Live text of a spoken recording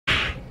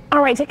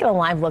All right, taking a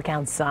live look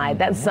outside.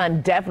 That sun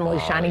definitely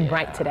shining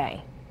bright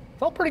today.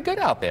 Felt pretty good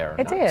out there.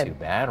 It Not did. too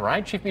bad,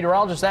 right? Chief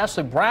Meteorologist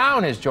Ashley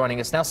Brown is joining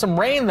us now. Some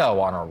rain,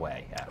 though, on our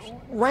way. Ashley.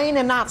 Rain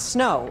and not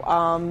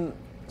snow.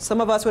 Some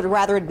of us would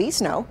rather it be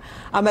snow.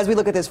 As we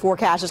look at this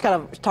forecast, just kind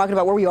of talking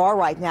about where we are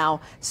right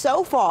now.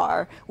 So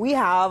far, we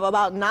have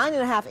about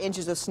 9.5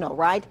 inches of snow,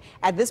 right?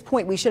 At this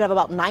point, we should have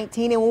about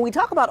 19. And when we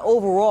talk about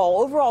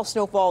overall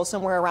snowfall is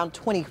somewhere around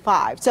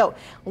 25. So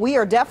we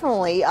are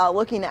definitely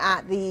looking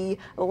at the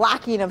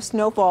lacking of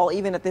snowfall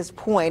even at this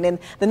point. And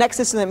the next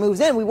system that moves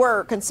in, we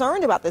were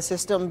concerned about the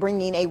system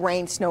bringing a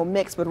rain-snow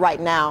mix, but right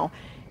now,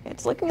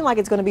 it's looking like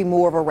it's going to be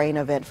more of a rain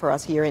event for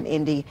us here in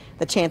Indy.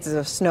 The chances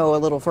of snow a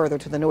little further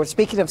to the north.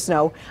 Speaking of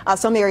snow,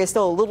 some areas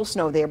still a little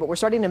snow there, but we're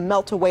starting to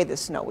melt away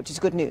this snow, which is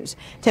good news.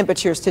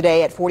 Temperatures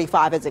today at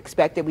 45 as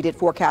expected. We did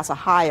forecast a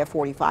high of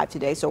 45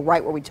 today, so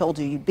right where we told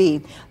you you'd be.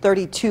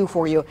 32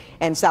 for you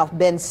in South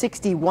Bend,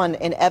 61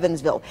 in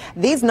Evansville.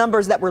 These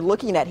numbers that we're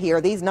looking at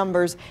here, these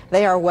numbers,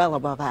 they are well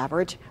above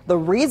average. The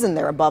reason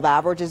they're above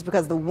average is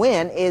because the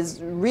wind is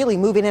really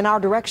moving in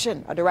our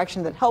direction, a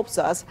direction that helps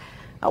us.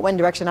 Wind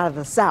direction out of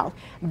the south.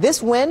 This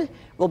wind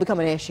will become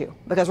an issue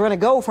because we're going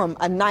to go from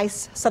a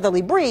nice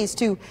southerly breeze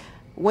to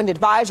wind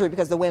advisory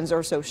because the winds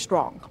are so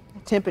strong.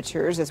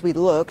 Temperatures, as we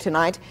look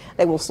tonight,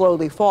 they will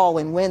slowly fall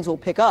and winds will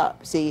pick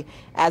up. See,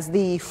 as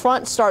the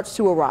front starts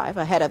to arrive,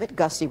 ahead of it,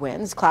 gusty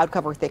winds, cloud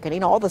cover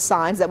thickening, all the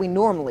signs that we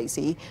normally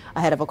see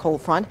ahead of a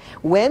cold front.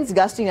 Winds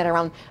gusting at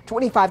around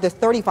 25 to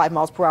 35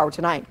 miles per hour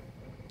tonight.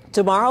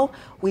 Tomorrow,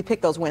 we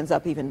pick those winds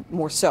up even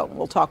more so.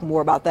 We'll talk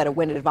more about that, a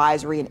wind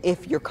advisory, and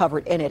if you're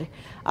covered in it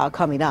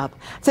coming up.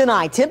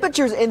 Tonight,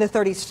 temperatures in the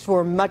 30s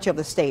for much of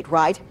the state,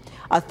 right?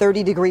 A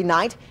 30-degree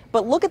night,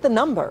 but look at the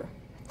number,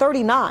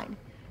 39.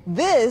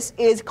 This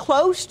is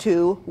close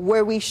to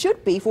where we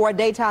should be for a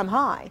daytime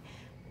high.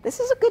 This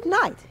is a good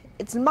night.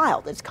 It's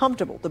mild, it's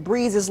comfortable. The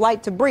breeze is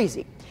light to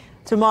breezy.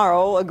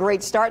 Tomorrow, a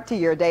great start to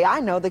your day. I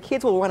know the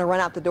kids will want to run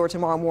out the door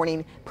tomorrow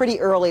morning pretty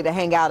early to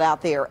hang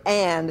out there,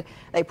 and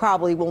they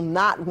probably will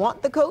not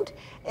want the coat.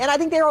 And I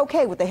think they're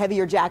okay with the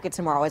heavier jacket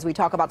tomorrow as we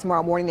talk about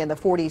tomorrow morning in the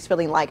 40s,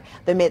 feeling like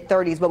the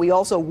mid-30s. But we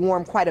also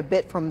warm quite a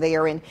bit from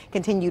there and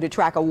continue to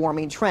track a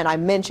warming trend. I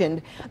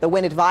mentioned the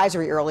wind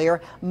advisory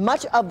earlier.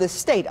 Much of the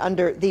state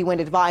under the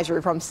wind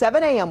advisory from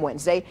 7 a.m.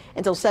 Wednesday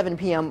until 7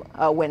 p.m.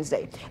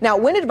 Wednesday. Now,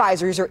 wind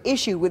advisories are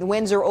issued when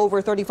winds are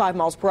over 35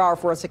 miles per hour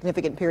for a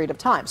significant period of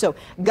time. So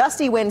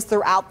gusty winds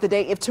throughout the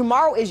day. If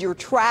tomorrow is your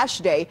trash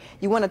day,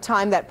 you want to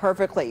time that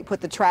perfectly.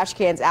 Put the trash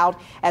cans out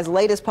as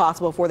late as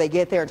possible before they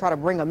get there and try to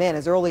bring them in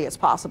as early as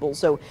possible.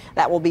 So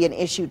that will be an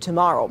issue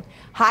tomorrow.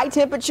 High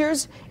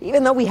temperatures,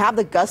 even though we have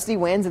the gusty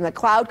winds and the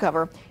cloud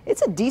cover,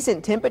 it's a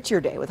decent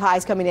temperature day with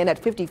highs coming in at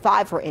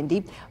 55 for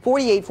Indy,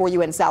 48 for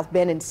you in South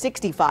Bend, and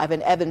 65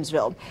 in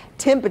Evansville.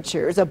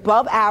 Temperatures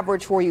above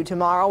average for you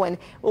tomorrow, and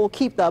we'll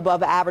keep the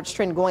above average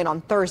trend going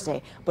on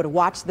Thursday. But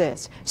watch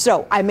this.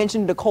 So I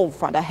mentioned the cold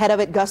front. Ahead of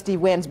it, gusty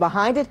winds.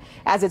 Behind it,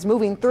 as it's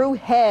moving through,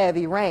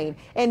 heavy rain.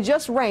 And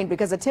just rain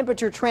because the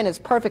temperature trend is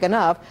perfect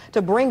enough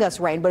to bring us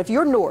rain. But if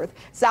you're north,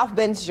 South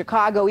Bend,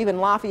 Chicago, even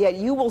Lafayette,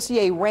 you will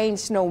see a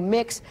rain-snow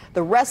mix.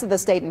 The rest of the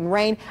state in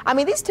rain. I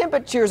mean, these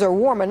temperatures are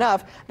warm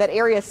enough that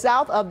areas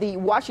south of the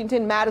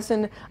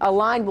Washington-Madison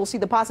line will see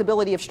the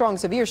possibility of strong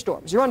severe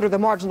storms. You're under the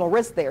marginal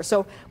risk there.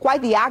 So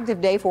quite the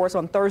active day for us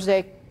on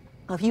Thursday.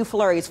 A few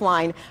flurries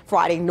flying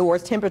Friday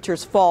north.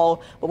 Temperatures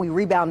fall, but we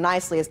rebound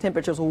nicely as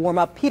temperatures will warm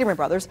up. Peterman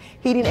Brothers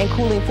heating and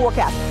cooling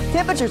forecast.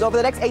 Temperatures over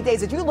the next 8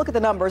 days, if you look at the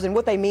numbers and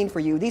what they mean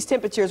for you, these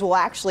temperatures will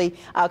actually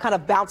kind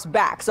of bounce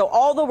back. So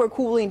although we're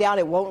cooling down,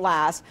 it won't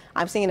last.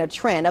 I'm seeing a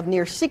trend of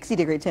near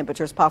 60-degree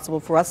temperatures possible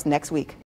for us next week.